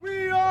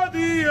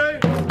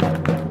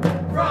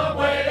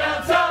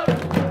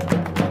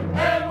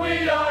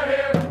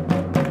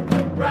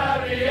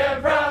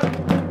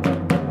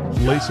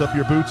lace up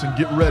your boots and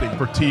get ready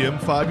for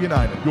TM5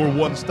 United, your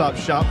one-stop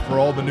shop for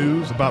all the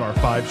news about our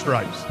five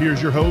stripes. Here's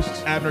your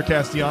hosts, Abner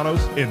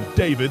Castellanos and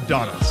David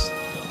Donis.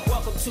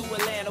 Welcome to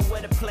Atlanta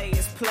where the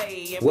players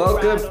play.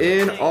 Welcome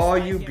in, all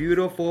you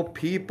beautiful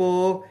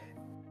people.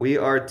 We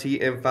are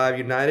TM5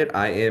 United.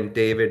 I am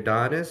David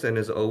Donis, and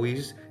as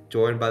always,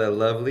 joined by the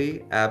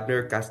lovely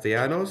Abner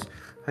Castellanos.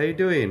 How you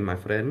doing, my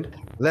friend?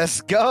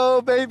 Let's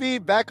go, baby.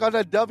 Back on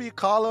the W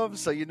column.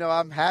 So,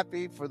 I'm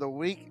happy for the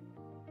week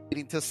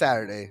leading to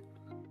Saturday.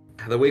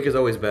 The week is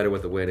always better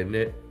with the win, isn't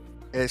it?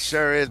 It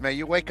sure is, man.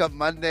 You wake up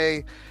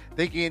Monday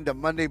thinking the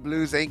Monday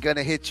blues ain't going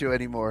to hit you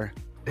anymore.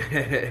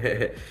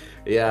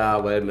 Yeah,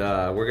 when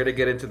we're going to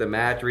get into the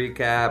match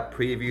recap,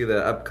 preview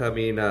the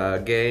upcoming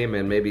game,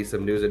 and maybe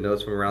some news and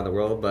notes from around the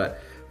world.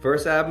 But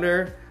first,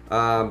 Abner,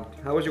 how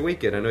was your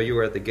weekend? I know you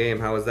were at the game.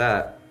 How was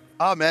that?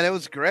 Oh, man, it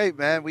was great,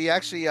 man. We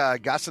actually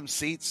got some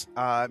seats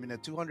in the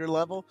 200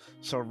 level,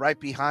 so right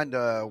behind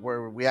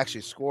where we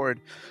actually scored.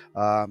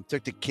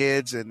 Took the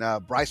kids, and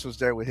Bryce was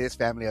there with his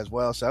family as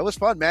well. So it was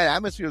fun, man.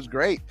 Atmosphere was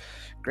great.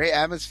 Great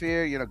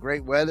atmosphere,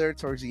 great weather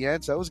towards the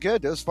end. So it was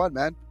good. It was fun,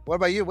 man. What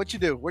about you? What'd you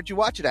do? Where'd you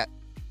watch it at?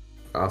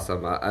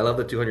 Awesome. I love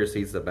the 200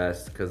 seats the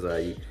best because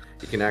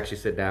you can actually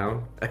sit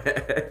down.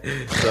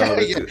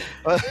 So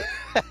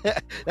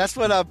that's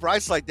what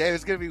Bryce like, Dave.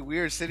 It's going to be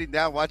weird sitting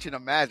down watching a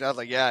match. I was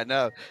like, yeah, I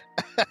know.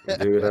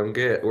 Dude,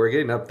 we're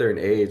getting up there in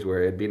age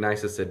where it'd be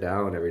nice to sit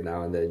down every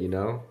now and then,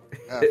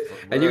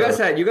 And you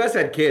guys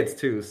had kids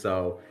too,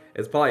 so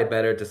it's probably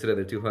better to sit in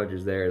the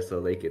 200s there so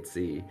they could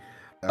see.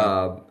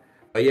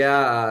 But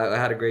yeah, I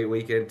had a great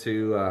weekend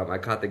too. I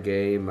caught the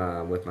game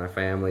with my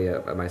family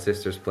at my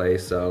sister's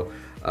place, so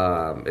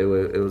it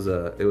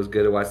was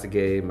good to watch the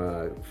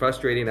game.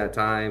 Frustrating at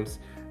times,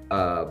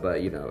 but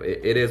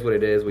it is what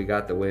it is. We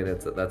got the win.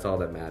 That's all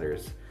that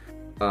matters.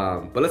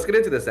 But let's get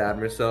into this,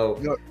 Abner. So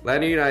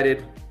Atlanta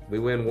United, we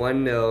win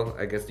 1-0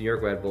 against New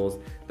York Red Bulls.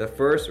 The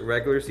first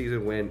regular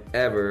season win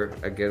ever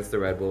against the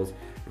Red Bulls.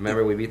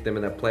 Remember, we beat them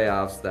in the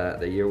playoffs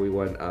the year we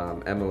won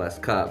MLS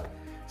Cup.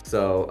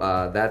 So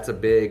that's a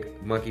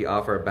big monkey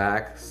off our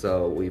back.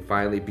 So we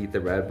finally beat the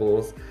Red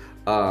Bulls.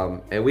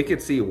 And we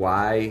could see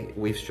why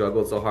we've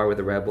struggled so hard with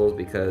the Red Bulls,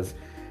 because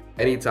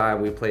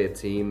anytime we play a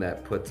team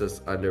that puts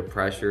us under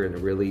pressure and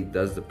really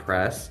does the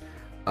press,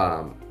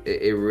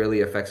 it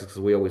really affects us because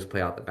we always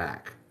play out the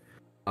back.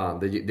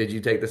 Did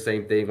you take the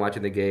same thing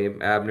watching the game,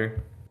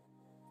 Abner?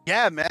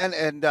 Yeah, man.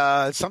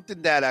 And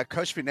something that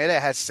Coach Pineda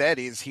has said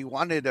is he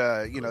wanted,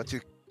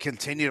 to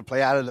continue to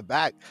play out of the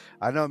back.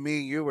 I know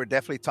me and you were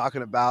definitely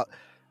talking about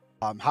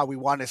how we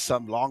wanted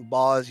some long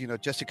balls,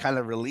 just to kind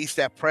of release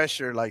that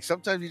pressure. Like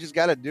sometimes you just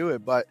got to do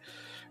it, but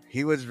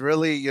he was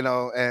really,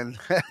 and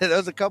there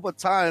was a couple of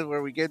times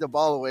where we gave the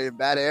ball away in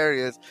bad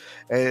areas,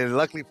 and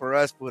luckily for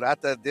us,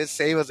 Purata did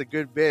save us a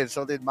good bit.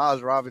 So did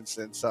Miles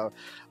Robinson. So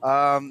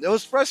it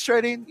was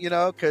frustrating,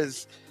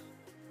 because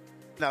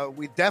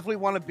we definitely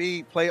want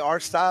to play our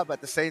style, but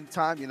at the same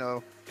time,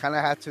 kind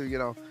of have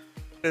to,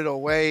 put it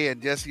away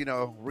and just,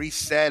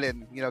 reset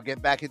and,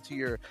 get back into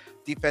your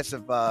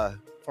defensive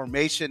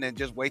formation and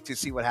just wait to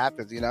see what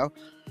happens,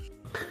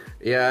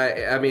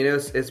 Yeah, I mean,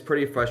 it's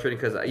pretty frustrating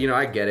because,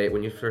 I get it.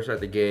 When you first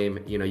start the game,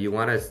 you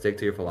want to stick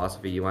to your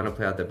philosophy. You want to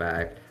play out the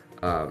back,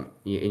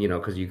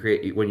 because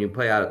when you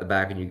play out at the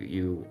back and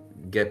you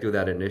get through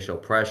that initial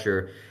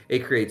pressure, it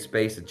creates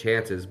space and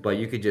chances. But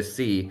you could just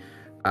see,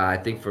 I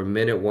think from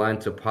minute 1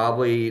 to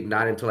probably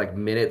not until like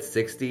minute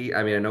 60.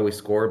 I mean, I know we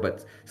scored,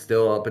 but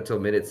still up until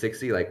minute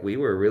 60, like we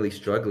were really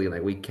struggling.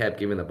 Like we kept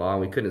giving the ball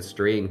and we couldn't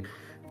string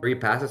 3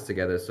 passes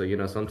together. So,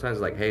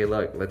 sometimes like, hey,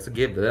 look, let's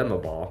give them a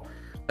ball.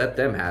 Let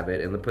them have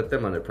it and put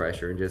them under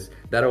pressure, and just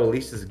that'll at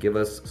least just give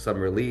us some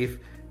relief,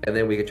 and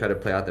then we can try to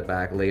play out the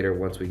back later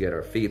once we get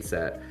our feet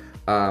set.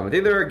 I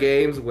think there are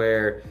games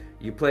where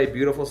you play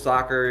beautiful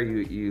soccer,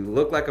 you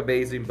look like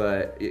amazing,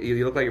 but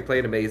you look like you're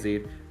playing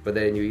amazing, but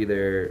then you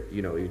either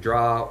you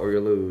draw or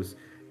you lose.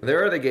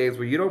 There are the games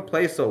where you don't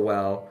play so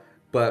well,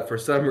 but for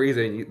some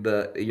reason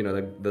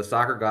the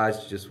soccer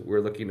gods just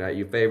were looking at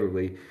you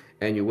favorably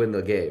and you win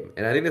the game.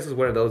 And I think this is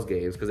one of those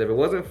games, because if it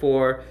wasn't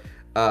for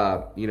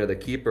the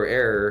keeper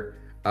error,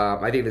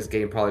 I think this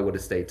game probably would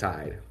have stayed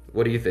tied.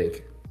 What do you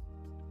think?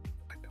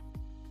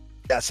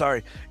 Yeah,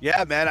 sorry.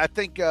 Yeah, man, I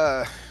think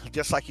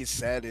just like you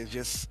said, it's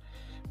just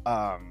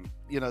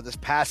this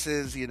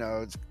passes,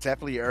 it's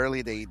definitely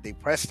early. They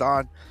pressed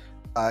on.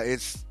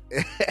 It's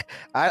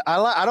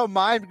I don't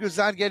mind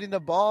Guzan getting the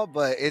ball,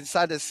 but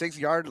inside the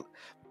 6-yard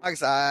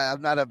box,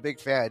 I'm not a big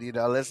fan.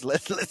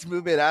 Let's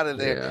move it out of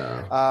there.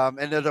 Yeah.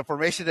 And the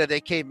formation that they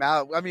came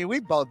out, I mean,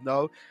 we both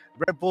know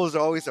Red Bulls are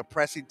always a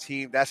pressing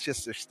team. That's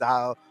just their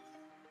style.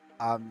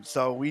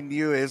 So we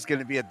knew it was going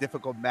to be a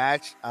difficult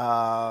match.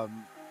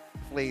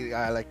 Hopefully,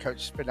 like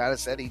Coach Pineda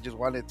said, he just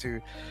wanted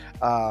to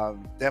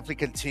definitely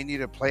continue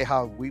to play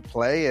how we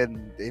play,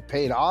 and it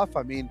paid off.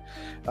 I mean,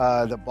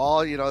 the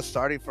ball,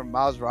 starting from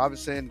Miles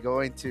Robinson,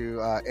 going to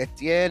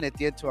Etienne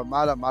to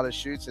Amada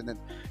shoots, and then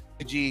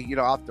G,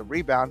 off the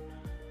rebound.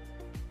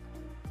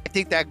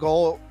 think that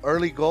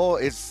early goal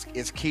is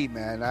key,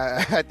 man.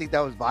 I think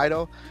that was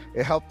vital.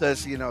 It helped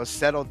us,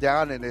 settle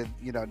down, and then,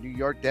 New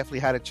York definitely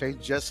had to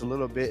change just a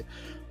little bit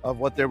of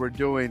what they were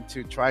doing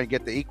to try and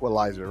get the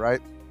equalizer,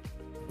 right?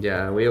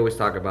 Yeah, we always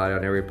talk about it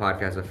on every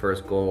podcast. The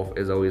first goal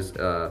is always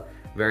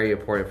very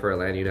important for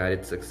Atlanta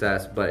United's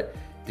success. But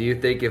do you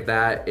think if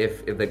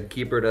the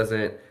keeper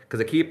doesn't, because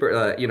the keeper,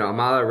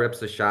 Amala rips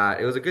the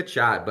shot. It was a good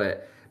shot,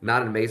 but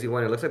not an amazing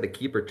one. It looks like the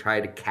keeper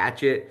tried to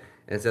catch it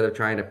instead of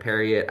trying to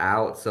parry it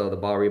out. So the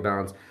ball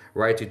rebounds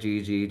right to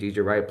Gigi.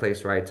 Gigi, right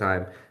place, right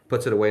time,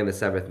 puts it away in the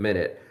 7th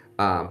minute.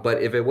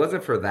 But if it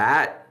wasn't for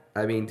that,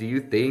 I mean, do you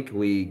think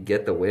we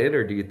get the win,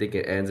 or do you think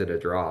it ends in a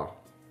draw?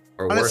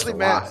 Or honestly, worse, a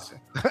man, loss?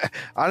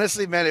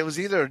 honestly, man, it was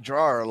either a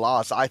draw or a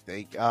loss, I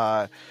think.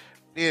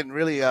 Didn't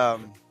really,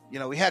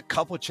 we had a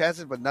couple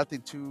chances, but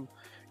nothing too.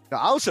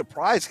 I was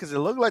surprised because it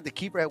looked like the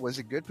keeper was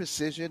in good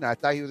position. I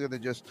thought he was going to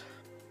just,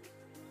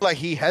 like,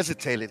 he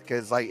hesitated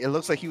because, like, it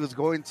looks like he was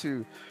going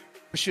to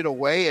push it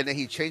away, and then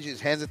he changed his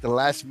hands at the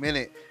last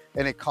minute,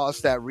 and it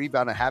caused that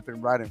rebound to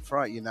happen right in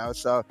front,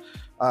 So,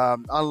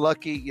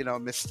 unlucky,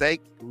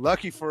 mistake.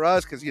 Lucky for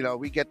us because,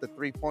 we get the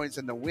 3 points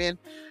and the win.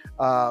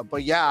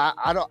 But yeah,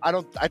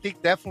 I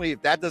think definitely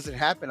if that doesn't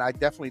happen, I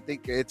definitely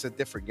think it's a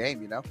different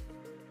game,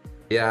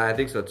 Yeah, I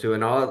think so too.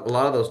 And a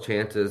lot of those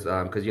chances,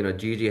 because,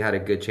 Gigi had a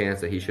good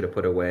chance that he should have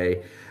put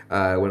away.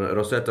 When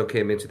Rossetto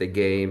came into the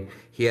game,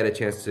 he had a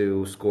chance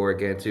to score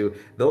again too.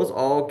 Those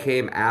all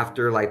came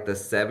after like the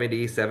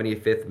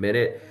 75th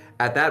minute.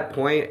 At that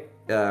point,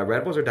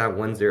 Red Bulls are down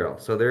 1-0.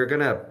 So they're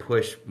going to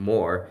push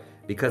more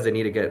because they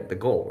need to get the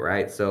goal,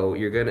 right? So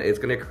it's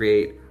going to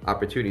create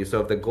opportunities.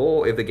 So if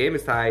the game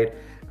is tied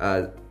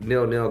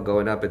 0-0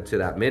 going up into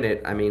that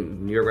minute, I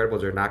mean, New York Red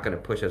Bulls are not going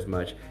to push as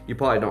much. You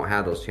probably don't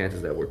have those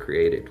chances that were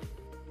created.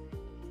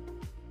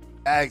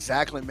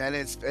 Exactly, man.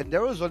 And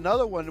there was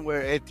another one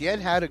where Etienne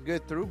had a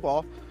good through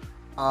ball.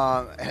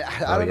 I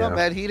don't know,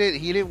 man. He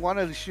didn't want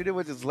to shoot it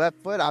with his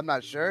left foot. I'm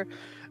not sure.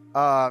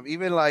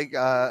 Even like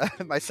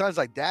my son's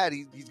like, Dad,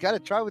 he's got to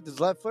try with his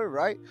left foot,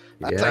 right?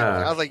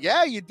 I was like,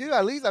 yeah, you do.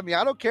 At least, I mean,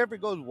 I don't care if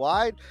it goes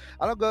wide.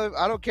 I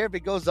don't care if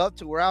it goes up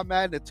to where I'm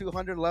at in the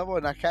 200 level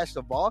and I catch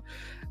the ball.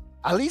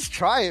 At least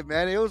try it,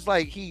 man. It was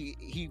like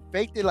he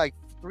faked it like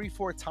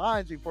 3-4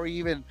 times before he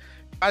even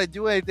tried to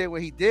do anything.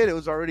 When he did, it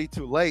was already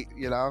too late,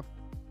 Yeah,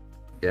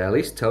 at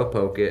least toe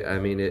poke it. I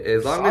mean,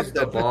 as long as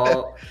the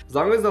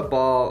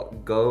ball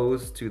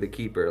goes to the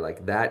keeper,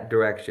 like that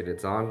direction,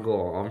 it's on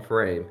goal, on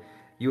frame.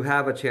 You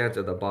have a chance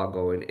of the ball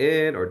going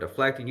in or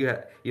deflecting.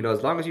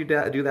 As long as you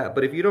do that.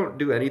 But if you don't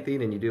do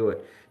anything and you do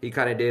it, he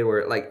kind of did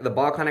where like the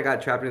ball kind of got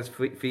trapped in his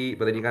feet,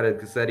 but then you got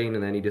a setting,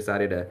 and then he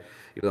decided to,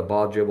 the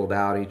ball dribbled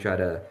out and he tried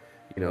to,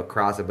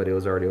 cross it, but it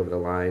was already over the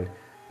line.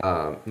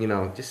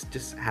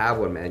 Just have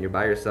one, man. You're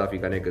by yourself. You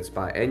got in a good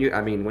spot,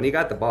 and when he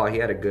got the ball, he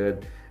had a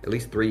good at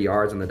least 3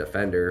 yards on the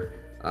defender.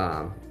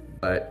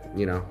 But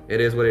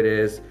it is what it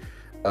is.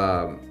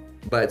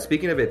 But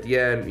speaking of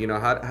Etienne,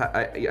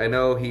 I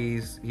know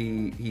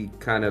he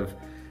kind of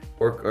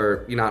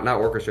not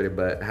orchestrated,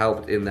 but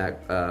helped in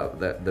that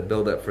the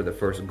build up for the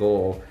first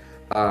goal.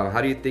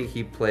 How do you think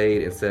he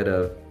played instead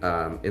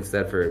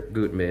for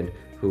Gutman,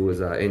 who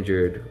was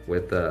injured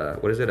with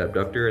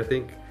abductor, I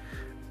think,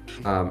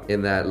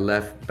 in that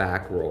left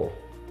back role?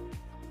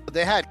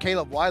 They had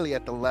Caleb Wiley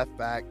at the left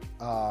back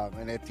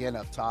and Etienne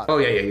up top. Oh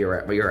yeah, you're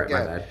right. Yeah.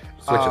 My bad.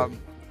 Switch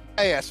him.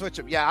 Yeah, switch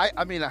him. Yeah,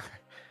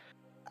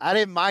 I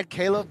didn't mind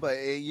Caleb, but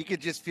you could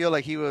just feel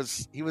like he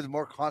was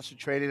more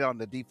concentrated on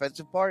the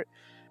defensive part,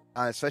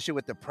 especially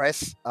with the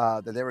press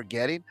that they were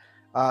getting.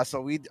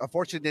 So we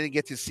unfortunately didn't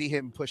get to see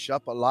him push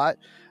up a lot.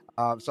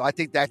 So I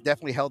think that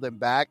definitely held him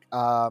back.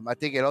 I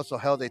think it also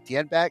held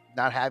Etienne back,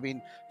 not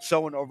having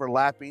someone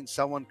overlapping,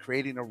 someone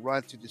creating a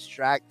run to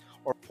distract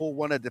or pull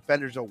one of the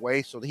defenders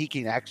away so that he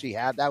can actually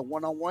have that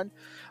one-on-one.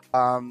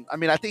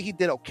 I think he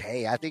did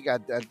okay. I think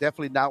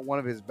definitely not one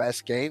of his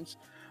best games.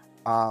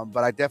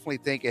 But I definitely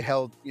think it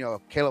held,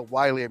 Caleb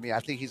Wiley. I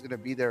think he's going to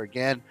be there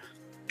again,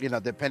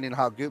 depending on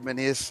how Gutman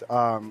is.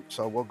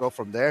 So we'll go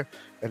from there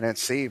and then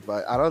see.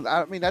 But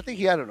I think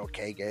he had an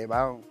okay game.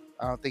 I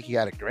don't think he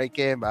had a great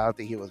game, but I don't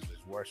think he was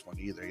his worst one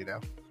either,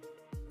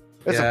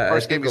 It's the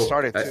first game he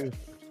started too.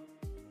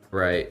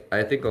 Right.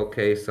 I think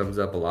okay sums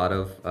up a lot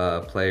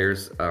of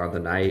players on the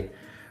night.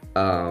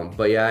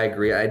 But yeah, I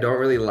agree. I don't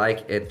really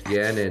like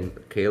Etienne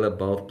and Caleb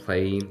both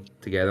playing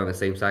together on the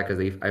same side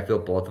because I feel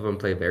both of them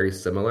play very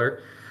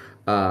similar.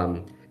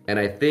 And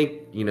I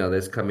think,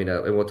 this coming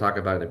up, and we'll talk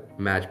about it in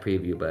the match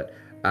preview, but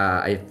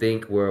I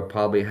think we'll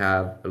probably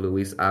have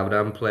Luis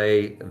Abram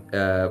play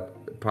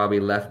probably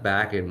left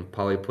back and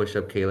probably push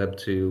up Caleb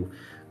to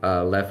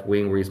left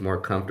wing where he's more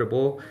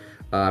comfortable.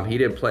 He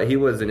didn't play. He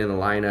wasn't in the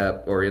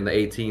lineup or in the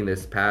 18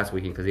 this past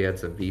weekend because he had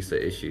some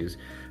visa issues.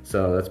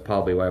 So that's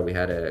probably why we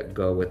had to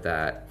go with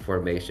that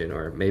formation,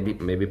 or maybe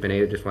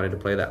Pineda just wanted to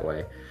play that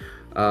way.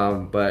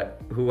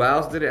 But who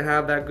else didn't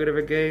have that good of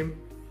a game?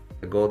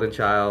 The Golden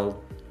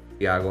Child,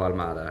 Thiago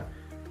Almada.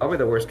 Probably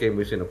the worst game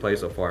we've seen him play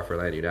so far for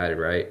Atlanta United,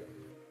 right?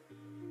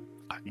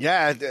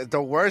 Yeah,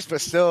 the worst, but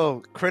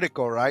still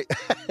critical, right?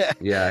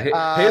 Yeah,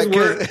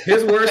 Because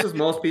his worst is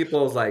most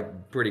people's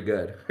like pretty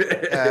good.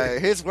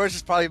 his worst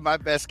is probably my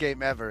best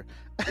game ever.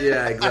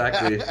 Yeah,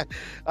 exactly.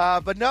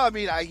 But no, I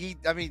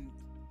mean,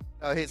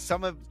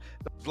 some of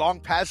the long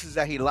passes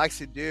that he likes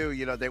to do,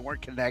 they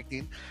weren't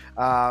connecting.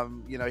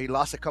 He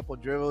lost a couple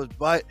of dribbles,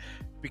 but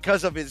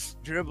because of his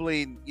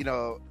dribbling,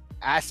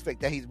 aspect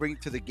that he's bringing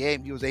to the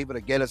game, he was able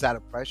to get us out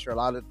of pressure a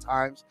lot of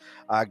times,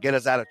 get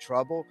us out of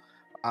trouble.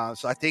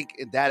 So I think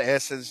in that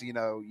essence, you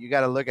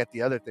got to look at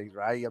the other things,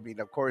 right? I mean,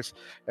 of course,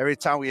 every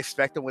time we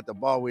expect him with the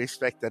ball, we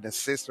expect an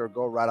assist or a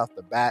goal right off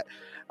the bat.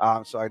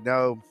 So I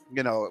know,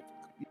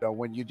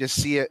 when you just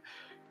see it,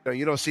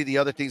 you don't see the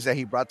other things that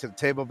he brought to the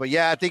table. But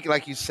yeah, I think,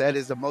 like you said,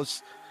 is the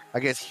most, I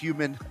guess,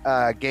 human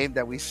game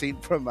that we've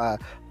seen from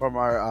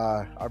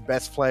our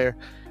best player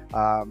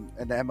and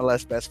the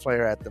MLS best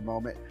player at the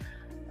moment.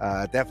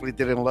 Definitely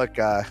didn't look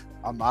a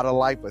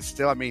model-like, but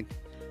still, I mean,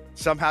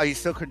 somehow he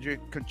still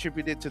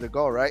contributed to the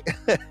goal, right?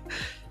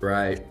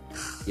 Right.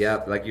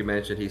 Yeah, like you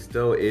mentioned, he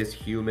still is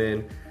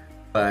human.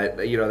 But,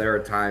 there are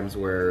times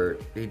where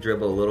he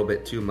dribbled a little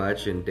bit too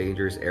much in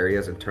dangerous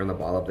areas and turned the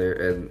ball up there.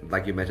 And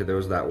like you mentioned, there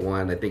was that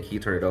one, I think he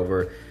turned it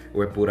over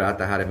where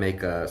Purata had to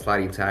make a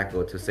sliding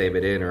tackle to save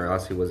it in, or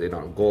else he was in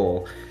on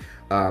goal.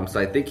 So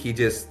I think he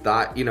just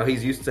thought,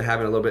 he's used to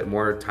having a little bit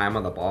more time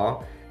on the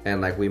ball. And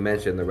like we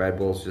mentioned, the Red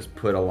Bulls just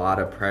put a lot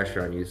of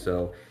pressure on you.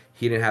 So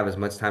he didn't have as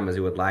much time as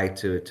he would like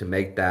to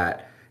make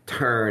that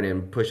turn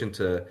and push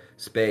into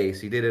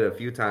space. He did it a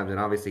few times, and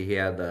obviously he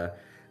had the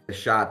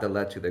shot that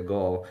led to the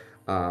goal.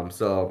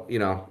 So,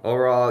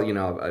 overall,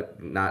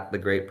 not the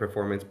great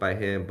performance by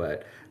him,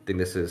 but I think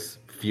this is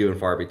few and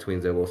far between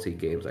that we'll see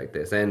games like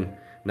this. And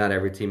not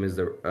every team is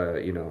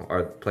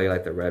are play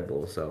like the Red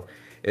Bulls. So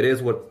it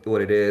is what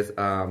it is.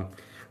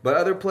 But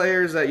other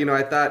players that,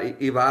 I thought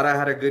Ibarra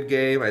had a good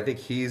game. I think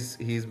he's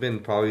been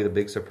probably the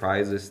big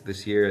surprise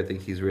this year. I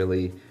think he's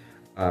really,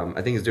 I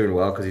think he's doing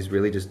well because he's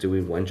really just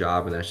doing one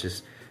job, and that's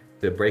just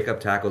to break up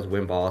tackles,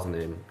 win balls, and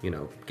then,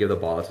 give the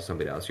ball to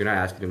somebody else. You're not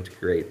asking him to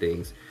create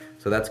things.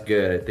 So that's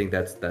good. I think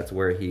that's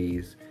where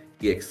he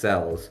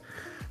excels.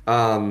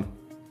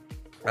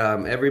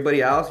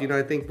 Everybody else,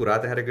 I think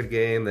Purata had a good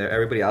game.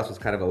 Everybody else was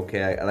kind of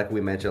okay. Like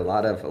we mentioned, a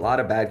lot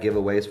of bad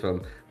giveaways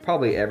from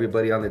probably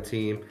everybody on the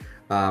team.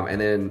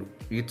 And then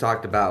you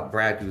talked about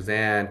Brad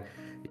Guzan.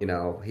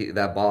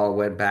 That ball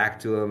went back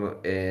to him,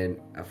 and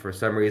for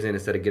some reason,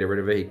 instead of getting rid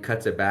of it, he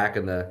cuts it back.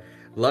 And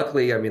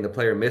luckily, the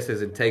player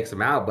misses and takes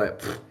him out,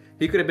 but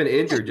he could have been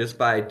injured just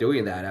by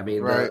doing that. I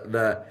mean, right.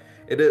 The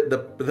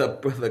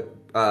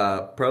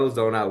pros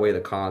don't outweigh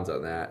the cons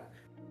on that.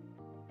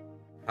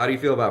 How do you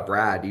feel about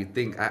Brad? Do you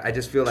think, I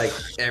just feel like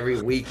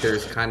every week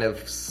there's kind of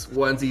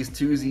onesies,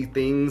 twosies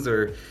things,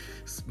 or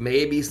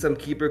maybe some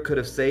keeper could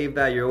have saved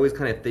that. You're always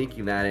kind of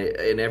thinking that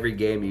in every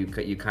game you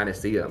kind of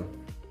see him.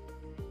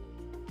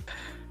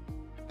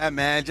 Yeah,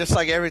 man, just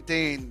like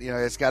everything,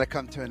 it's got to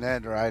come to an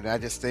end, right? And I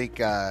just think,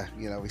 we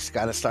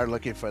got to start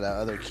looking for that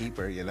other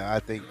keeper. I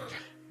think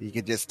you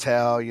can just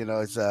tell,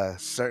 it's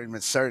certain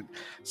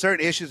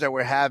issues that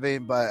we're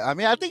having. But,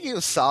 I think he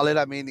was solid.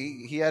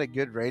 He had a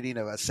good rating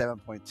of a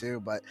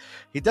 7.2, but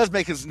he does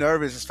make us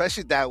nervous,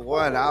 especially that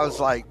one. I was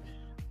like,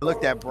 I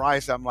looked at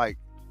Bryce, I'm like,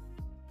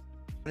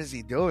 what is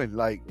he doing?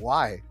 Like,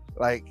 why?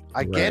 Like,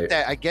 I get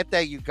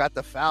that you got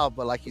the foul,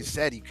 but like you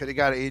said, he could have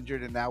got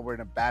injured and now we're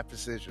in a bad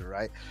position,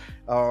 right?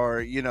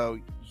 Or, he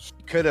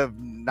could have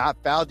not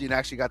fouled you and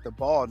actually got the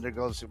ball, and there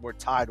goes, we're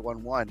tied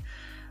 1-1.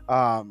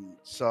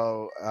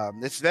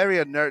 It's very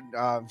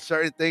unnerving.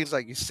 Certain things,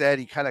 like you said,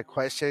 you kind of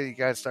question, you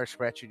got to start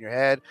scratching your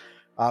head.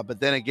 But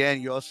then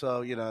again, you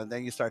also,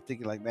 then you start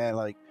thinking like, man,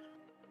 like,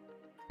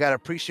 got to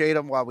appreciate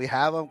him while we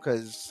have him,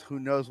 because who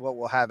knows what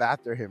we'll have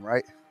after him,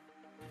 right?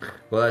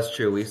 Well, that's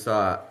true. We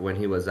saw when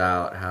he was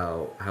out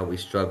how we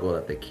struggled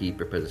at the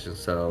keeper position.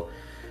 So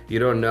you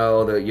don't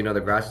know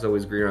the grass is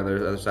always greener on the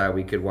other side.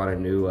 We could want a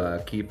new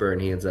keeper,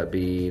 and he ends up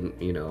being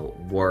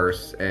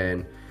worse.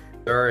 And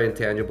there are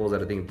intangibles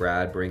that I think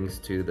Brad brings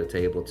to the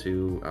table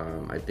too.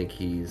 I think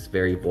he's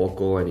very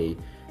vocal, and he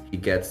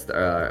gets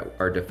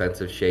our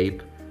defensive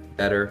shape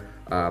better.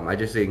 I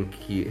just think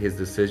his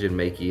decision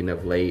making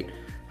of late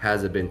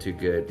hasn't been too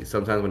good.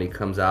 Sometimes when he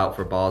comes out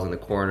for balls in the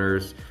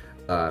corners,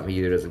 he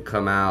either doesn't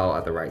come out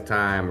at the right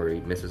time or he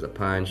misses a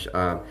punch.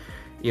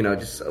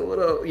 Just a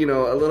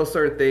little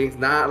certain things.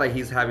 Not like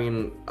he's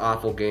having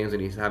awful games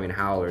and he's having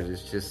howlers.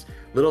 It's just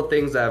little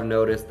things that I've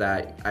noticed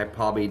that I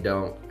probably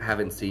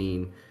haven't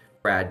seen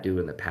Brad do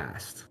in the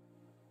past.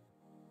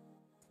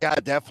 Yeah,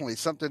 definitely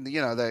something.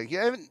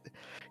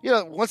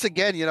 Once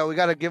again, we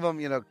got to give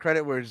him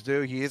credit where it's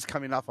due. He is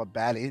coming off a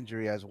bad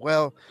injury as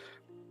well,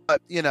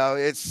 but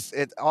it's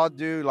all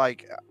due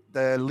like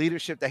the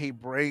leadership that he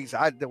brings.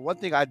 The one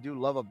thing I do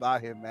love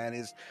about him, man,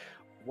 is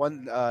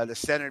the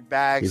center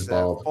backs,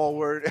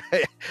 forward,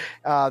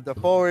 the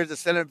forwards, the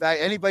center back.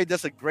 Anybody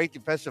does a great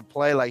defensive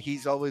play, like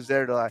he's always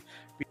there to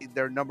be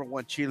their number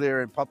one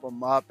cheerleader and pump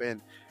them up,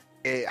 and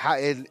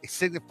it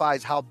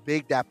signifies how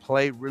big that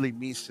play really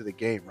means to the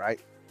game, right?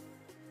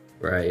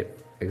 Right.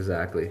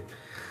 Exactly.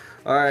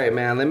 All right,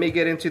 man. Let me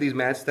get into these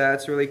match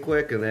stats really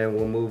quick, and then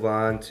we'll move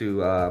on to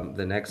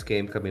the next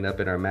game coming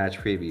up in our match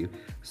preview.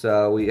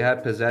 So we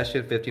had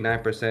possession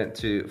 59%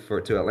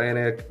 to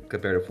Atlanta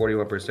compared to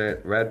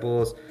 41% Red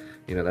Bulls.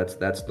 You know,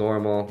 that's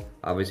normal.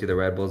 Obviously, the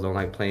Red Bulls don't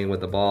like playing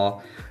with the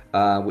ball.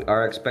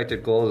 Our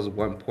expected goals is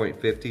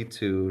 1.50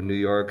 to New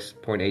York's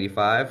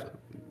 0.85.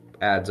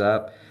 Adds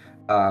up.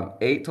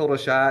 8 total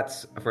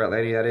shots for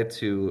Atlanta United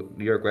to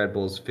New York Red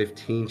Bulls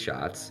 15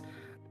 shots.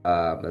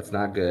 That's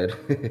not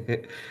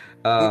good.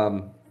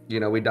 You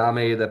know, we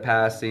dominated the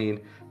passing,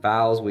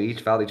 fouls. We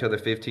each fouled each other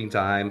 15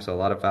 times, so a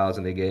lot of fouls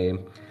in the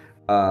game.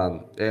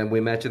 And we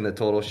mentioned the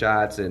total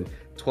shots, and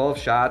 12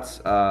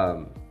 shots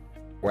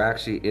were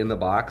actually in the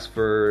box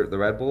for the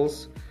Red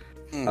Bulls,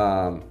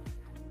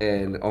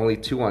 and only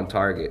 2 on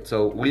target.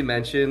 So we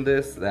mentioned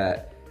this,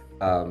 that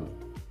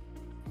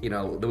you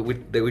know,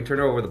 we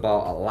turn over the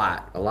ball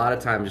a lot of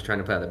times just trying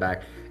to play at the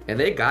back, and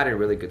they got in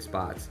really good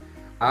spots.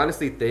 I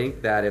honestly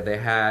think that if they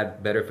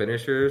had better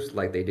finishers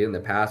like they did in the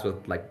past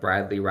with like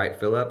Bradley Wright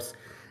Phillips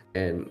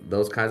and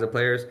those kinds of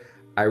players,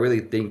 I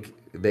really think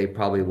they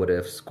probably would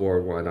have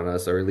scored one on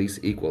us or at least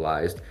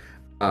equalized.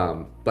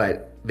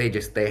 But they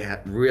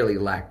really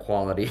lack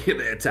quality in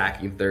the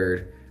attacking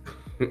third.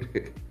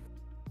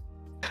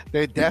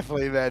 They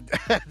definitely, man.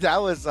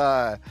 That was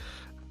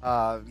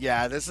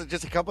yeah, this is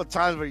just a couple of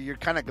times where you're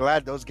kind of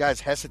glad those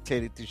guys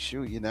hesitated to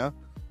shoot, you know?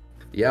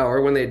 Yeah,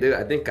 or when they did,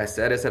 I think I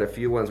said a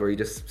few ones where you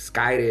just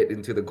skied it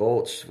into the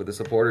gulch with the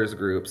supporters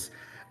groups.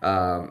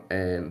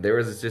 And there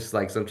was just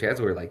like some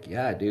chance where like,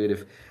 yeah, dude,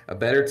 if a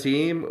better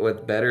team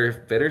with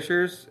better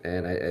finishers,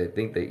 and I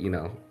think that, you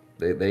know,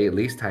 they at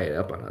least tie it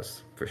up on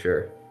us for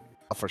sure.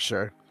 For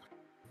sure.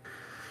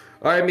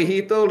 All right,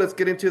 mijito, let's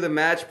get into the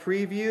match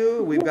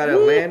preview. We've got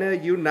Atlanta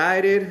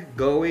United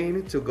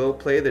going to go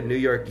play the New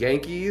York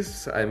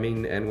Yankees. I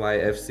mean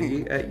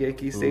NYFC at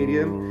Yankee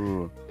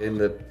Stadium in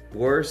the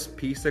worst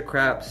piece of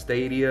crap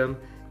stadium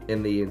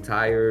in the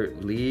entire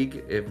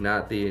league, if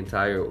not the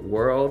entire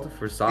world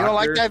for soccer. You don't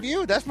like that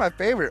view? That's my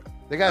favorite.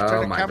 They gotta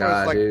turn the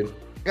camera dude. You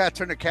gotta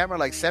turn the camera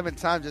like 7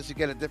 times just to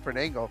get a different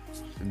angle.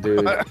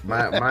 Dude,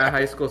 my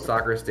high school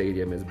soccer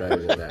stadium is better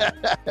than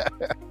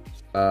that.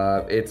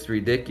 It's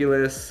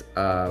ridiculous.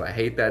 I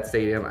hate that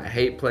stadium. I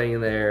hate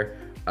playing there.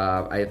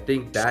 I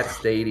think that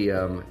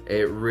stadium,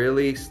 it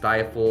really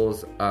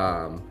stifles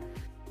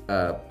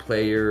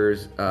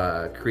players'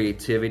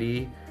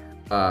 creativity,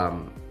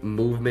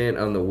 movement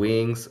on the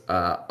wings,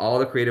 all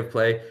the creative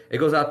play. It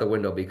goes out the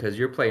window because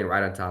you're playing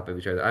right on top of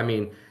each other. I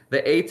mean,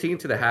 the 18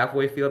 to the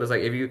halfway field is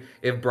like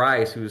if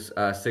Bryce, who's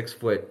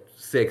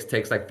 6'6",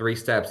 takes like 3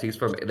 steps, he's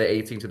from the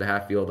 18 to the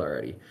half field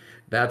already.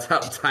 That's how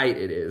tight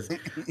it is.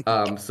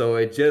 So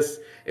it just,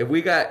 if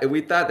we thought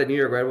the New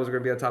York Red Bulls were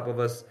going to be on top of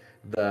us,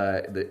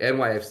 the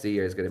NYFC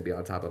is going to be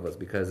on top of us,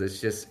 because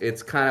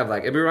it's kind of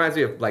like, it reminds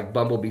me of like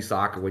Bumblebee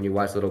Soccer when you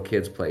watch little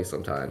kids play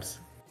sometimes.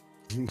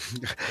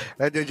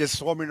 They're just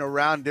swarming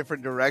around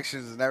different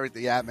directions and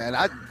everything. Yeah, man,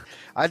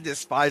 I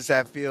despise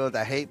that field.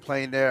 I hate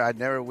playing there. I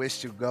never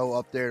wish to go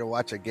up there to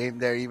watch a game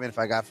there, even if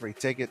I got free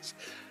tickets.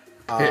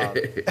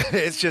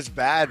 It's just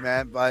bad,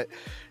 man. But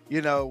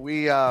you know,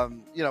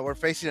 we're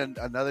facing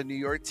another New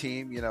York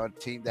team. You know, a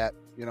team that,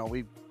 you know,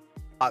 we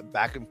fought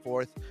back and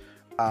forth.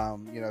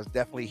 You know, it's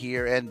definitely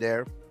here and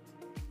there,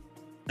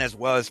 as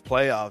well as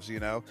playoffs. You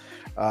know,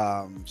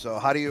 so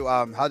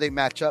how they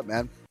match up,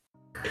 man?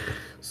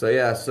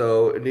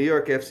 So New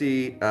York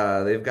FC,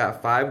 they've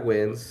got 5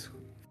 wins,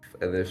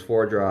 and there's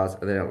 4 draws,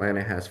 and then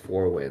Atlanta has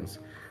 4 wins.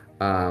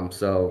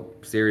 So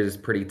series is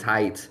pretty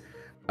tight.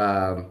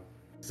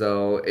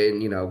 So,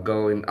 and, you know,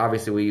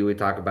 obviously we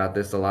talk about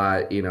this a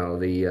lot, you know,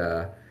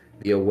 the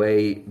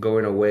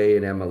going away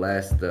in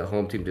MLS, the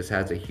home team just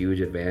has a huge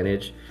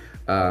advantage.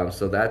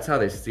 So that's how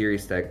this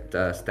series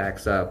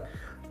stacks up.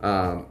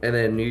 And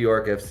then New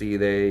York FC,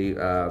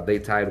 they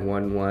tied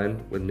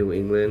 1-1 with New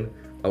England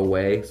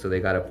away, so they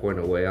got a point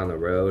away on the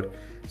road.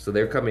 So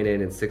they're coming in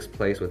 6th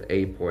place with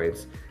 8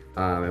 points.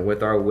 And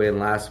with our win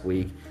last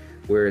week,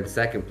 we're in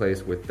 2nd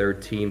place with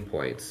 13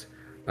 points.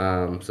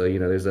 So, you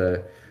know,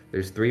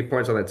 there's 3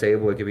 points on the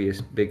table. It could be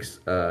a big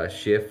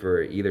shift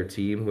for either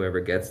team, whoever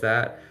gets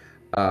that.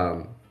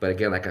 But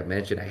again, like I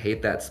mentioned, I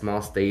hate that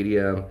small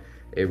stadium.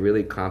 It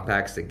really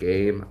compacts the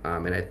game.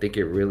 And I think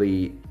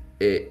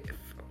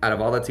out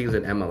of all the teams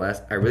in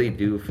MLS, I really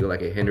do feel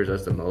like it hinders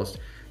us the most,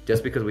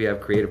 just because we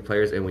have creative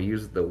players and we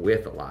use the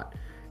width a lot.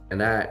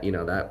 And that, you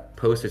know, that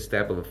postage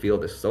stamp of a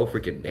field is so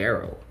freaking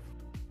narrow.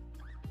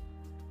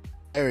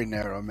 Very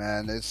narrow,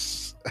 man.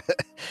 It's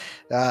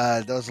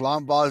those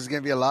long balls is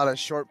going to be a lot of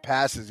short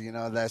passes. You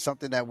know, that's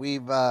something that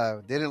we've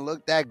didn't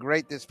look that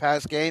great this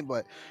past game,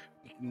 but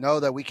know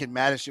that we can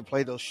manage to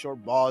play those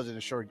short balls in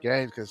the short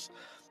games, because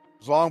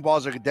those long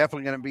balls are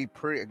definitely going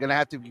to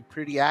have to be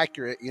pretty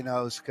accurate. You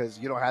know, because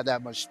you don't have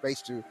that much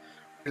space to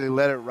really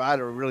let it ride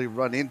or really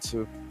run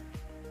into.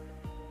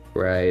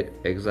 Right,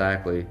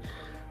 exactly.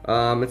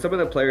 And some of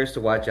the players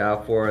to watch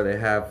out for, they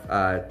have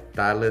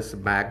Thales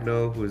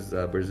Magno, who's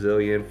a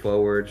Brazilian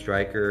forward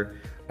striker.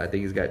 I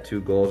think he's got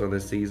 2 goals on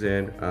this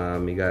season.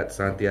 You got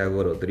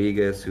Santiago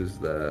Rodriguez, who's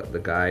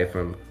the guy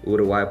from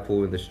Uruguay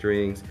pulling the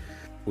strings.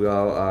 We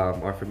all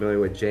are familiar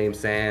with James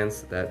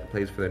Sands, that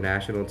plays for the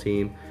national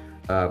team.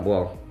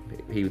 Well,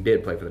 he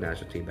did play for the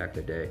national team back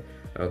in the day.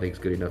 I don't think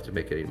he's good enough to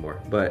make it anymore.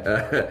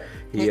 But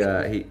he's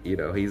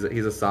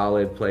a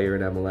solid player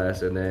in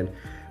MLS. And then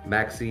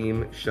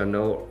Maxime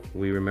Chanot,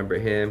 we remember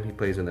him. He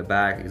plays in the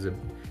back. He's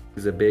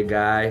a big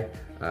guy.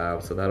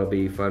 So that'll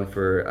be fun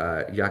for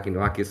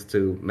Yakinakis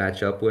to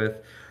match up with.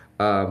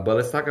 But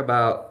let's talk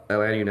about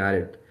Atlanta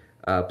United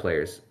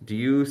players. Do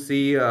you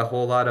see a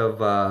whole lot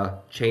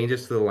of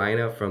changes to the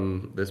lineup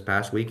from this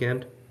past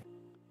weekend?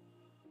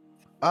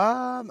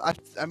 I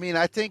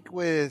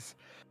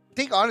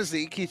think honestly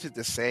he keeps it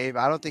the same.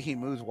 I don't think he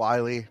moves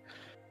Wiley,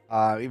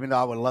 even though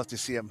I would love to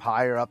see him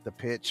higher up the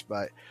pitch.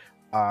 But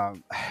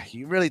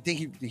you really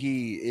think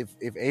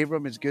if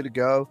Abram is good to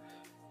go,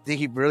 think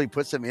he really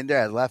puts him in there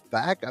at left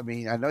back? I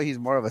mean, I know he's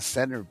more of a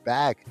center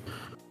back,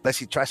 unless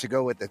he tries to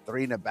go with the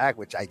 3 in the back,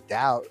 which I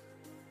doubt.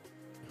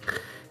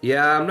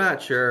 Yeah, I'm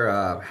not sure.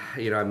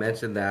 I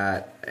mentioned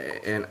that,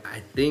 and I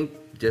think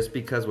just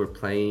because we're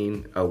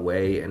playing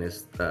away and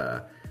it's,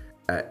 we're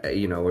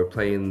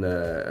playing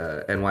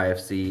the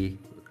NYFC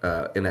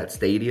in that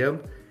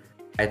stadium,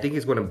 I think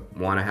he's going to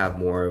want to have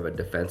more of a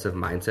defensive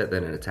mindset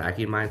than an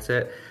attacking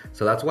mindset.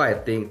 So that's why I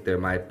think there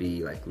might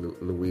be like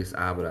Luis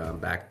Abram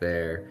back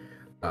there.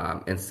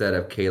 Instead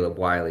of Caleb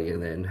Wiley, and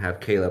then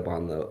have Caleb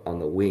on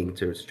the wing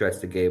to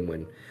stretch the game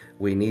when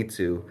we need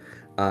to.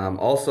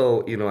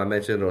 Also, I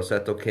mentioned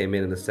Rossetto came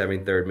in the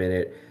 73rd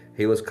minute.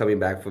 He was coming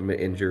back from an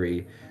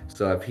injury,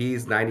 so if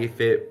he's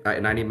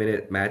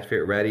 90-minute match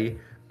fit ready,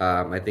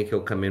 I think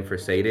he'll come in for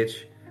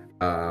Sejdic.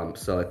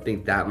 So I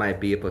think that might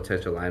be a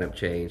potential lineup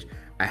change.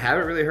 I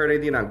haven't really heard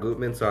anything on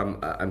Gutman, so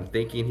I'm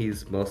thinking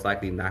he's most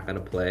likely not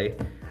going to play.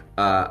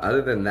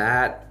 Other than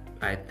that,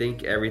 I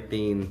think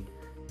everything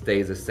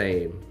stays the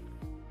same,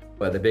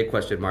 but the big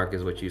question mark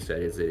is what you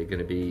said. Is it going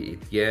to be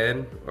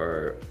Etienne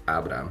or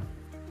Abraham?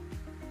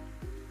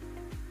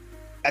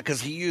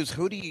 Because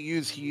who do you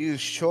use? He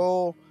used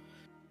Chol.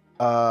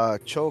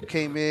 Chol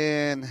came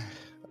in,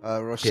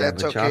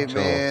 Rossetto came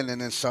in, and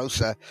then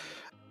Sosa.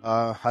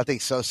 I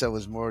think Sosa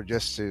was more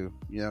just to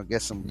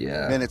get some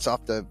minutes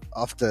off the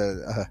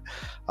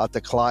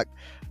clock.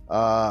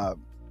 I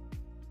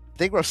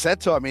think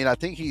Rossetto. I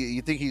think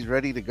you think he's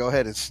ready to go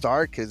ahead and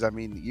start, because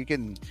you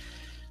can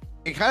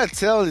kind of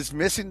tell he's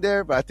missing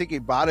there, but I think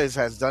Ibanez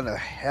has done a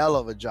hell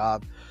of a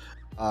job.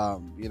 I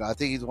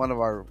think he's one of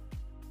our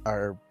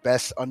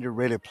best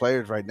underrated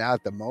players right now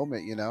at the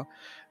moment. Definitely.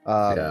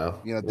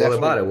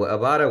 Well,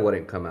 Abada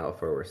wouldn't come out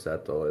for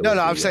Rossetto.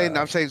 I'm saying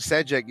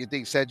Sejdic. You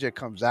think Sejdic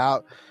comes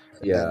out?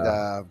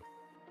 Yeah. And,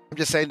 I'm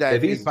just saying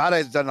that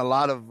Ibanez has done a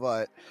lot of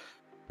what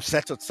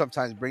Rossetto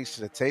sometimes brings to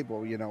the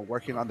table.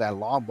 Working on that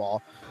long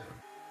ball,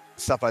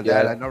 stuff like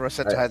that. I know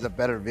Rossetto has a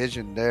better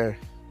vision there.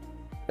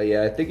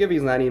 Yeah, I think if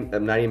he's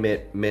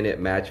 90-minute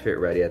match fit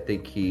ready, I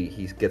think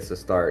he gets to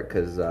start,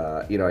 because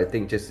I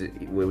think just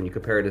when you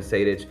compare it to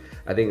Sejdic,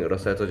 I think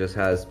Rossetto just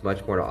has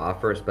much more to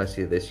offer,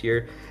 especially this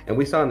year. And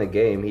we saw in the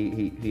game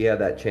he had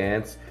that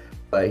chance,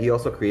 but he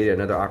also created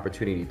another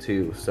opportunity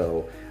too.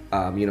 So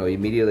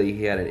immediately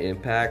he had an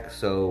impact.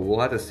 So we'll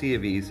have to see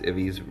if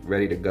he's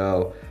ready to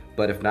go.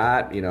 But if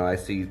not, I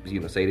see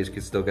Sejdic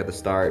can still get the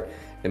start,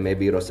 and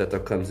maybe Rossetto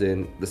comes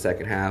in the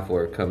second half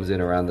or comes in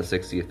around the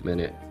 60th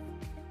minute.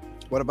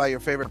 What about your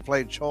favorite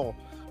player, Chol?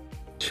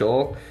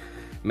 Chol?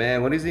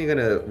 Man, when is he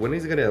gonna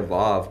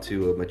evolve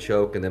to a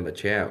Machoke and then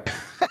Machamp?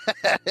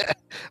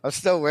 I'm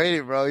still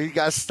waiting, bro. He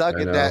got stuck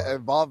in that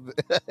involvement.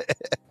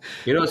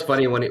 It's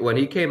funny, when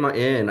he came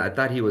in, I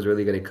thought he was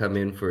really gonna come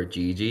in for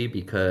Gigi,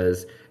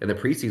 because in the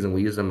preseason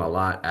we used him a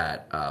lot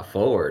at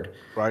forward.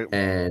 Right.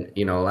 And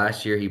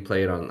last year he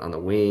played on the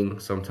wing,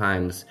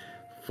 sometimes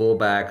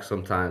fullback,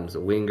 sometimes a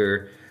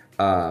winger.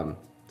 So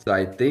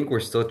I think we're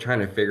still trying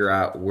to figure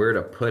out where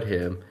to put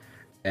him.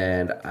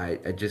 And I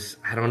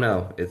don't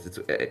know.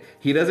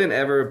 He doesn't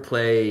ever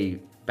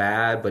play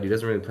bad, but he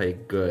doesn't really play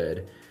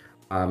good.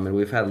 And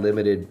we've had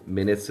limited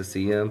minutes to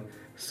see him,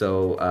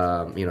 so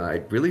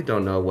I really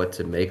don't know what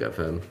to make of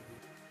him.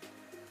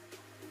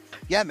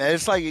 Yeah, man,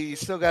 it's like you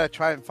still got to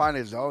try and find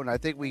his own. I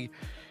think we,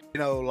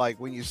 like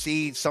when you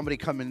see somebody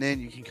coming in,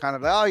 you can kind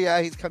of, oh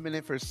yeah, he's coming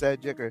in for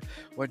Sejdic. Or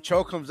when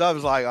Cho comes up,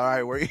 it's like, all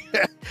right,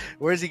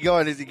 where's he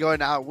going? Is he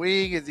going out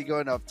wing? Is he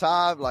going up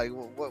top? Like,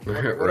 what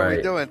are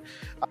we doing?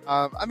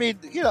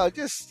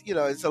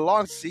 It's a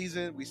long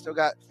season. We still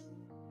got,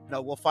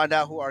 we'll find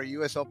out who our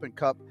U.S. Open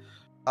Cup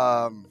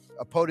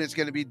opponent's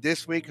going to be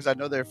this week, because I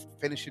know they're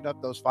finishing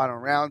up those final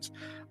rounds.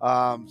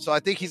 So I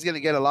think he's going to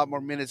get a lot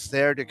more minutes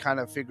there to kind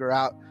of figure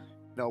out,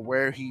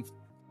 where he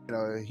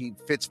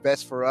fits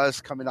best for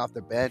us coming off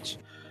the bench.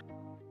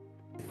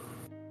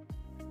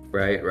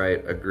 Right.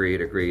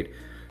 Agreed.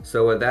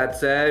 So with that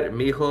said,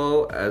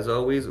 Mijo, as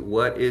always,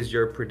 what is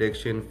your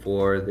prediction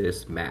for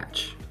this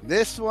match?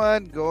 This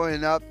one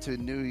going up to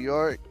New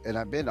York, and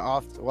I've been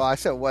off. Well, I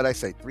said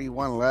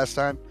 3-1 last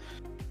time.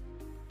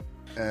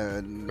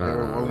 and they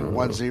were only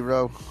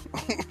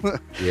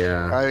 1-0.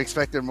 Yeah. I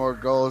expected more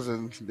goals,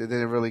 and they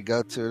didn't really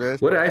go to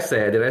this. What did I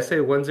say? Did I say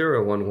 1-0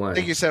 or 1-1? I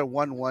think you said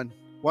 1-1.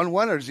 1-1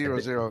 or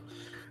 0-0?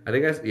 I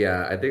think I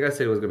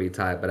said it was gonna be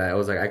tied, but I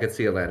was like, I could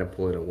see Atlanta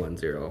pulling a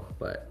 1-0,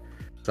 but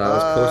so I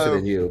was closer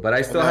than you. But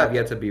I still have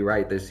yet to be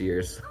right this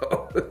year.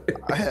 So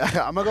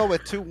I'm gonna go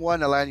with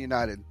 2-1 Atlanta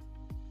United.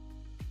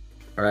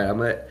 All right, I'm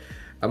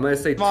gonna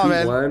say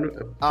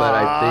 2-1, but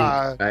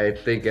I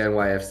think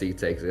NYFC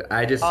takes it.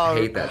 I just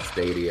hate that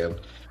stadium.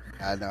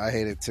 I know, I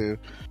hate it too.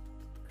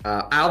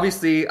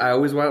 Obviously, I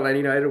always want Atlanta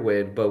United to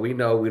win, but we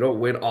know we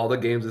don't win all the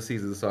games this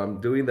season, so I'm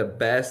doing the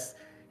best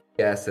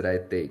guess that I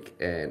think,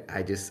 and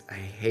I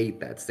hate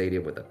that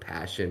stadium with a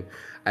passion.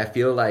 I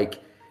feel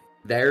like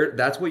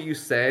that's what you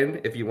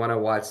send if you want to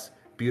watch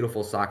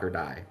beautiful soccer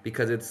die,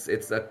 because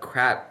it's a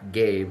crap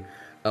game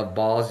of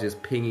balls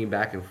just pinging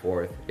back and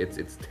forth.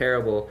 It's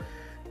terrible,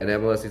 and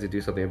MLS needs to do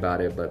something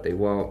about it, but they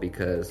won't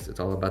because it's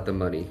all about the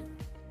money.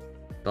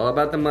 It's all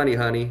about the money,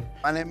 honey.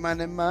 Money,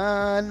 money,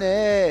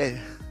 money.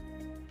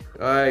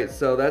 All right,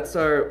 so that's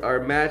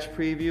our match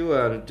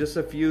preview. Just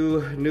a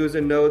few news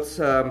and notes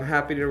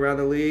happening around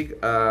the league.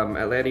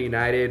 Atlanta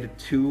United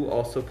 2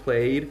 also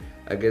played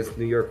against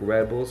New York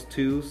Red Bulls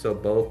 2, so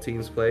both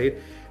teams played.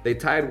 They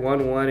tied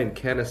 1-1 in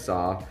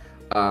Kennesaw,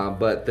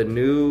 but the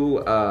new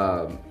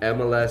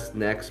MLS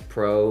Next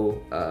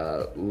Pro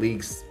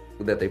leagues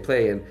that they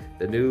play in,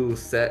 the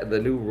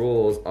new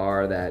rules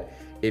are that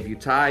if you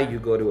tie, you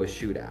go to a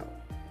shootout.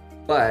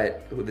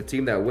 But the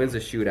team that wins the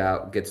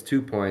shootout gets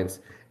 2 points,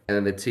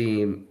 and the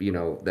team,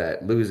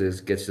 that loses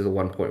gets just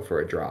 1 point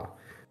for a draw.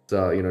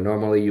 So,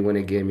 normally you win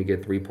a game, you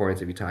get 3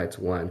 points. If you tie, it's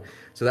 1.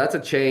 So that's a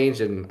change,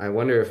 and I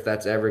wonder if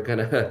that's ever going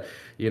to,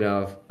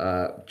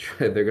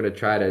 they're going to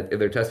try to, if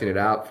they're testing it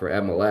out for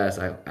MLS,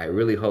 I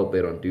really hope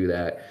they don't do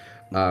that,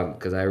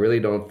 because I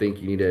really don't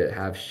think you need to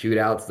have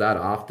shootouts that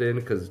often,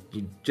 because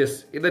you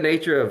just, in the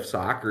nature of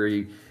soccer,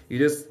 you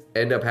just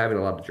end up having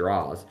a lot of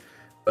draws.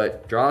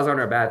 But draws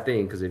aren't a bad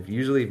thing, because if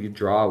you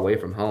draw away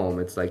from home,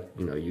 it's like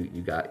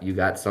you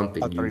got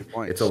something. 3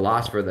 points. It's a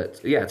loss for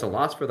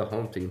the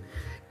home team,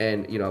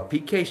 and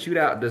PK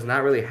shootout does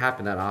not really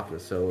happen that often.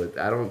 So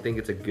I don't think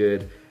it's a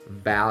good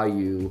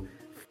value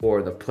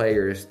for the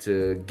players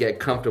to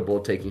get comfortable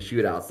taking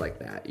shootouts like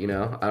that.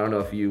 I don't know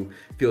if you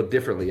feel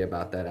differently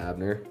about that,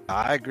 Abner.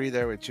 I agree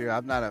there with you.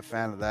 I'm not a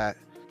fan of that.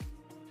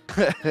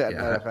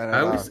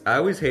 I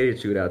always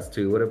hated shootouts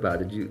too. What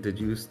about did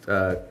you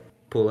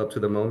pull up to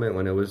the moment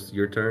when it was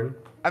your turn?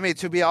 I mean,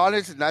 to be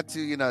honest, not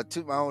to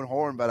toot my own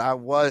horn, but I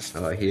was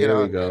we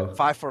go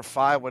 5 for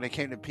 5 when it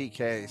came to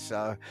PK.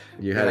 So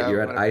you had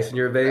ice in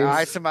your veins.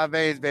 Ice in my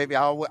veins, baby.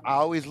 I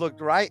always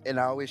looked right and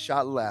I always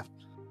shot left.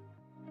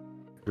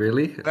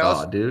 Really?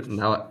 Dude.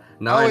 Now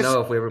I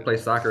know if we ever play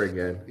soccer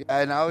again. Yeah,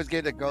 and I always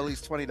gave the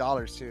goalies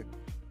 $20 too.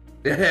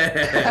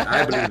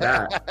 I believe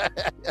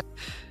that.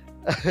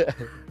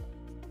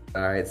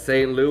 All right,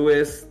 St.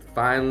 Louis.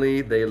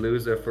 Finally, they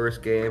lose their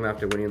first game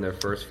after winning their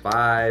first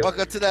 5.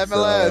 Welcome to the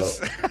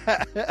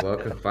MLS.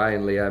 Welcome,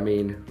 finally. I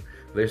mean,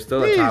 they're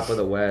still the top of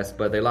the West,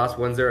 but they lost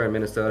 1-0 in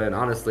Minnesota. And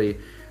honestly,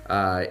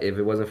 if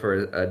it wasn't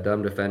for a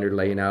dumb defender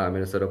laying out a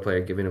Minnesota player,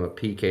 giving him a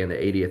PK in the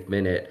 80th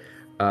minute,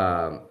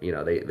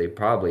 they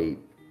probably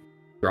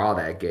draw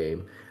that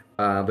game.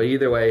 But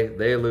either way,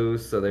 they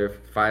lose. So they're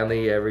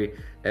finally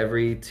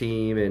every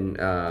team in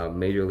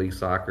Major League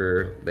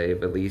Soccer,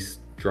 they've at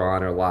least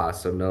drawn or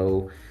lost.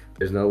 So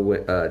there's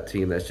no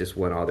team that's just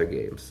won all their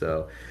games,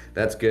 so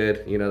that's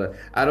good.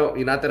 I don't.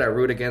 Not that I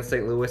root against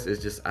St. Louis.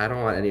 It's just I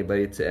don't want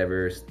anybody to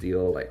ever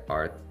steal like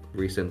our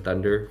recent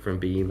Thunder from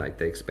being like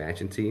the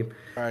expansion team.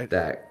 Right.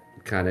 That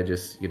kind of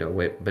just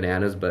went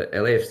bananas. But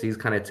LAFC's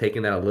kind of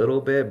taking that a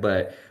little bit.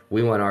 But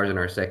we won ours in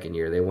our second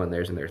year. They won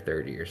theirs in their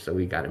third year, so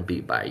we got them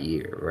beat by a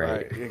year,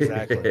 right?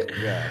 Exactly.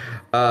 Yeah.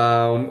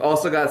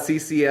 Also got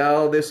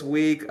CCL this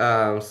week.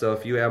 So a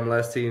few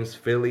MLS teams.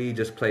 Philly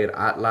just played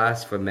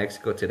Atlas from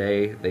Mexico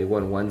today. They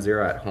won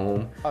 1-0 at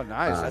home. Oh,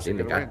 nice. That's a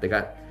good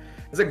win.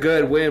 It's a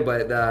good win,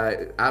 but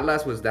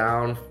Atlas was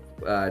down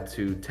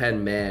to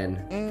 10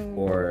 men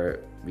for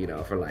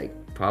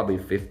like probably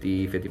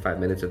 55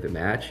 minutes of the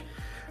match.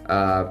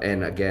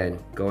 And again,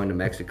 going to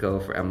Mexico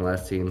for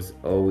MLS teams,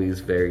 always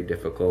very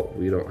difficult.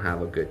 We don't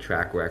have a good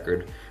track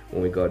record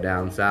when we go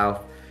down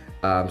south.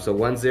 So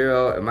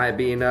 1-0, it might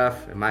be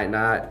enough, it might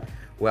not.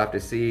 We'll have to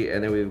see.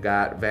 And then we've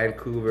got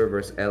Vancouver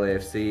versus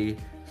LAFC.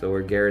 So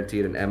we're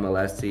guaranteed an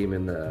MLS team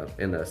in the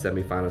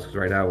semifinals, because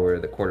right now we're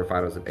in the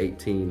quarterfinals of 8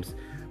 teams.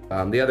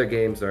 The other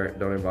games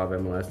don't involve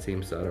MLS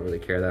teams, so I don't really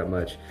care that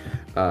much.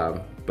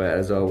 But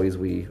as always,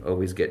 we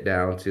always get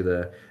down to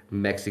the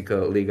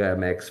Mexico Liga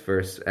MX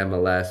versus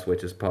MLS,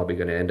 which is probably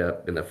going to end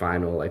up in the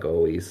final, like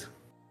always.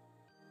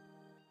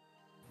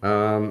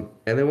 And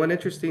then one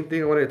interesting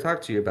thing I wanted to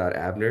talk to you about,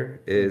 Abner,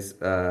 is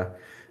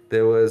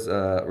there was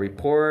a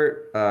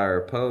report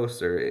or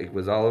post, or it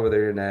was all over the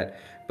internet,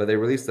 but they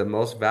released the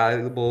most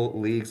valuable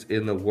leagues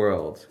in the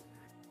world.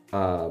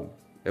 And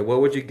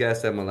what would you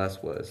guess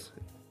MLS was?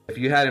 If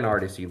you hadn't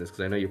already seen this,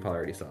 because I know you probably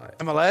already saw it.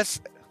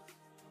 MLS?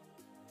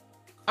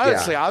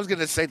 Honestly, I was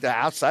gonna say that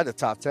outside the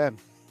top 10.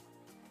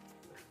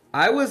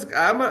 I was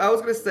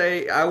gonna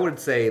say I would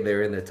say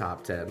they're in the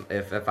top 10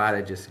 if I had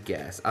to just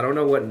guess. I don't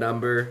know what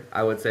number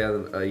I would say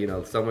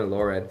somewhere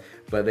lower end,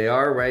 but they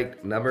are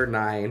ranked number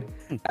 9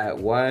 at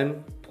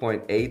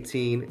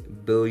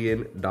 $1.18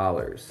 billion.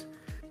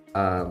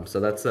 So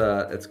that's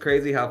it's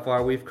crazy how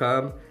far we've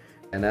come,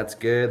 and that's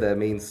good. That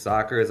means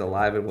soccer is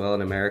alive and well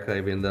in America,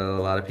 even though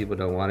a lot of people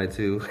don't want it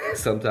to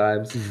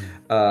sometimes.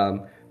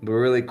 But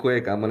really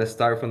quick, I'm gonna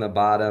start from the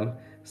bottom.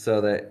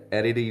 So the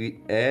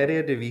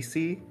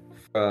Eredivisie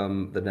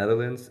from the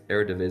Netherlands,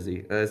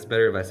 Eredivisie. It's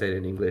better if I say it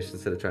in English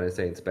instead of trying to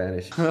say it in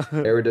Spanish.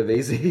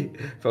 Eredivisie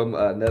from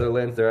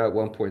Netherlands, they're at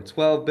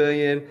 1.12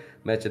 billion.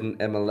 Mentioned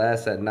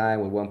MLS at 9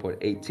 with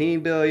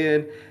 1.18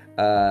 billion.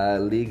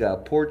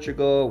 Liga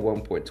Portugal,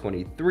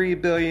 1.23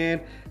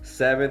 billion.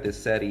 7th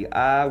is Serie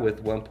A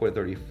with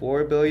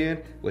 1.34 billion,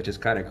 which is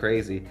kind of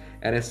crazy.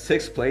 And in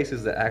 6th place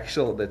is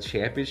the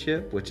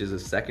championship, which is the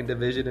 2nd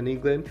division in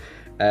England,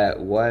 at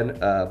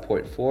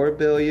 1.4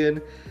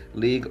 billion.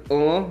 Ligue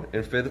 1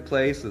 in 5th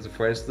place is the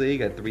French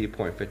league at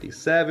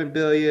 3.57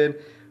 billion.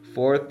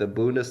 4th, the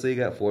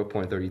Bundesliga at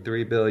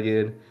 4.33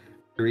 billion.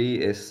 3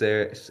 is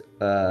there's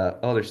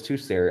 2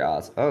 Serie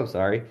A's. Oh,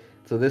 sorry.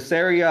 So the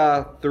Serie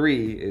A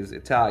 3 is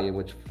Italian,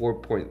 which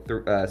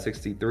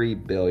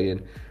 4.63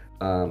 billion.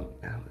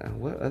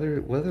 What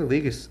other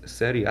league is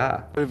Serie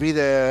A? Would it be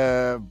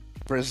the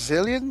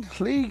Brazilian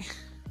league?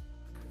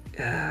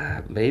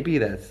 Maybe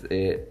that's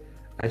it.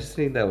 I just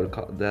think that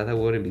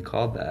wouldn't be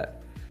called that.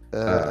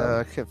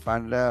 I can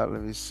find out.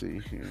 Let me see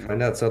here.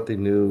 Find out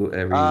something new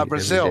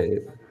Brazil. every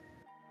day.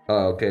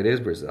 Oh, okay, it is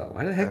Brazil.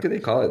 Why the heck do they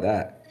call it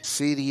that?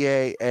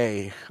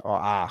 CDA or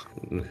A.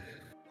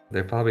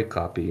 They're probably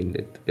copying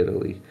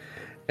Italy.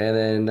 And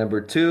then number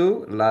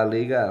 2, La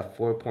Liga at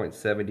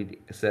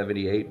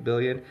 4.78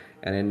 billion.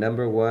 And then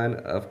number 1,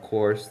 of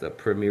course, the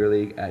Premier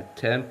League at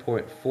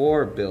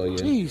 10.4 billion.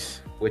 Jeez.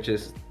 Which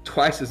is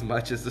twice as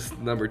much as this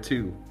number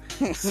 2.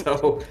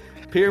 So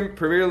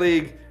Premier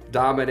League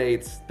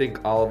dominates. I think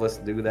all of us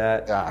do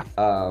that. Yeah.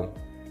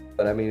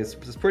 But I mean, it's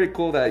pretty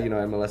cool that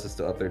MLS is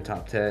still up there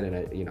top 10,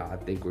 and I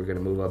think we're gonna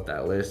move up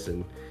that list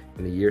in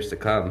the years to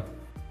come.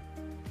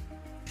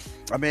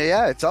 I mean,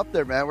 yeah, it's up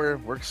there, man.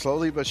 We're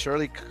slowly but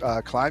surely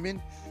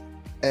climbing,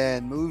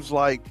 and moves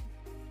like,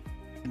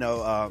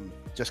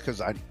 just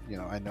because I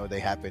know they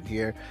happen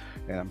here,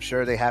 and I'm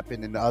sure they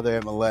happen in the other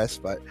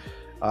MLS, but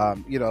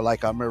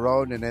like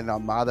Almiron and then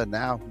Almada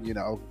now,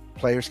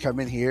 players come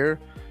in here,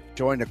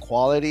 join the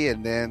quality,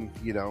 and then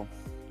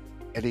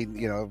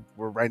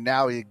we're right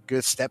now a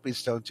good stepping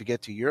stone to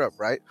get to Europe,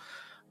 right?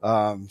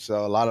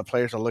 So a lot of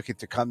players are looking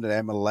to come to the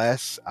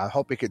MLS. I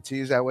hope it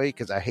continues that way,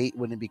 because I hate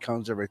when it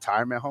becomes a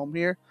retirement home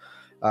here.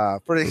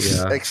 For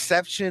the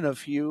exception of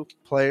few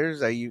players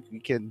that you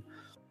can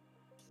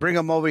bring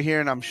them over here,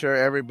 and I'm sure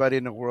everybody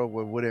in the world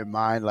wouldn't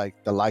mind,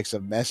 like the likes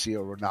of Messi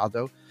or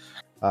Ronaldo.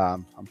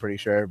 I'm pretty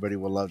sure everybody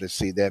would love to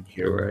see them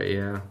here. You're right,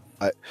 yeah.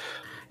 But,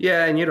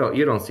 yeah, and you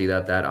don't see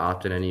that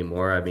often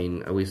anymore. I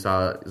mean, we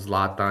saw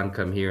Zlatan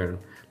come here and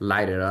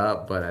light it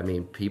up, but I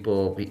mean,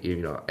 people,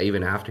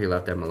 even after he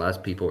left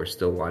MLS, people were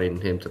still wanting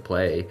him to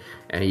play,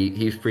 and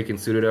he's freaking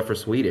suited up for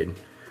Sweden.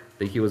 I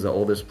think he was the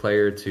oldest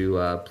player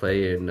to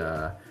play in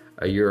a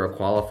Euro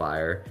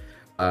qualifier.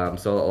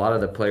 So a lot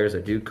of the players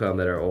that do come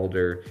that are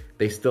older,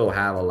 they still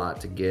have a lot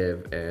to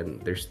give,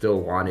 and they're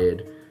still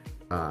wanted,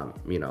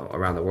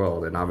 around the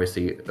world. And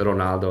obviously,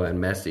 Ronaldo and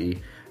Messi.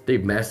 I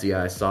think Messi,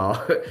 I saw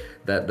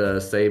that the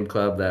same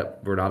club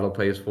that Ronaldo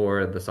plays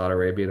for, the Saudi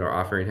Arabian, are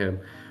offering him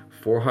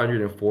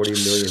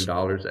 $440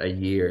 million a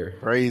year.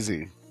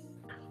 Crazy.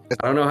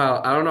 I don't know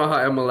how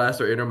MLS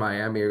or Inter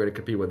Miami are going to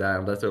compete with that,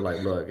 unless they're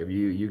like, look, if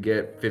you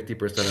get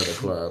 50% of the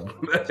club,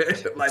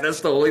 like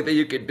that's the only thing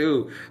you can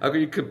do. How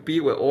can you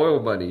compete with oil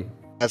money?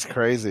 That's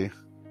crazy.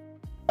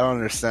 I don't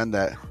understand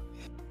that.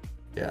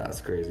 Yeah,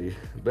 that's crazy.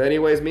 But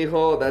anyways,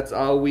 mijo, that's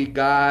all we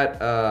got.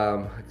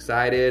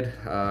 Excited.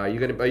 Are you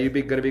gonna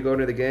be going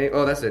to the game?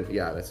 Oh, that's it.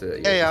 Yeah, that's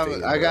it. Hey,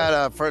 I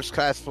got a first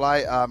class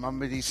flight. I'm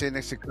gonna be sitting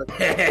next to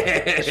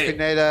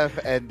Pineda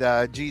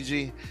and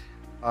Gigi.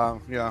 I'm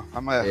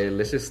gonna. Hey,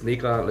 let's just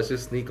sneak on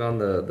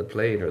the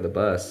plane or the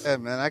bus. Yeah,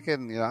 man, I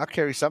can. I'll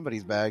carry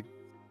somebody's bag.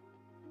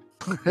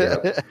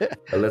 Yeah.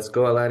 Let's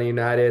go Atlanta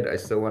United. I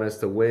still want us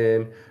to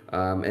win.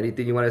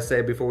 Anything you want to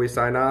say before we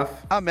sign off?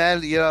 Oh man,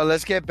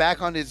 let's get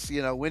back on this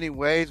winning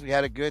ways. We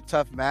had a good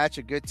tough match,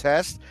 a good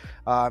test.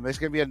 It's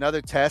gonna be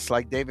another test,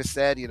 like David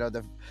said. You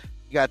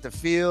got the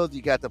field,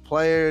 you got the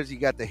players, you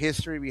got the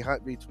history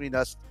between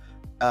us,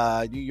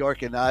 New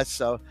York and us.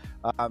 So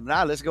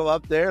now let's go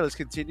up there. Let's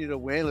continue to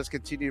win. Let's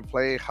continue to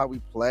play how we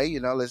play.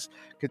 Let's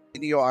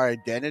continue our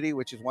identity,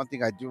 which is one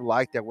thing I do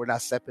like, that we're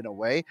not stepping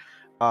away.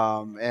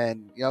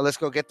 And let's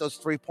go get those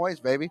 3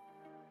 points, baby.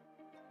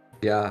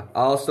 Yeah,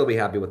 I'll still be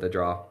happy with the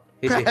draw.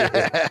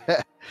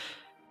 But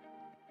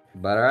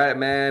all right,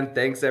 man.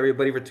 Thanks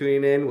everybody for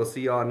tuning in. We'll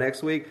see y'all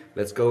next week.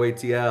 Let's go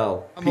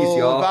ATL. Peace,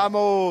 y'all.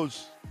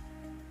 Vamos.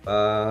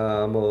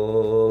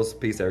 Vamos.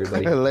 Peace,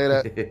 everybody.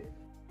 Later.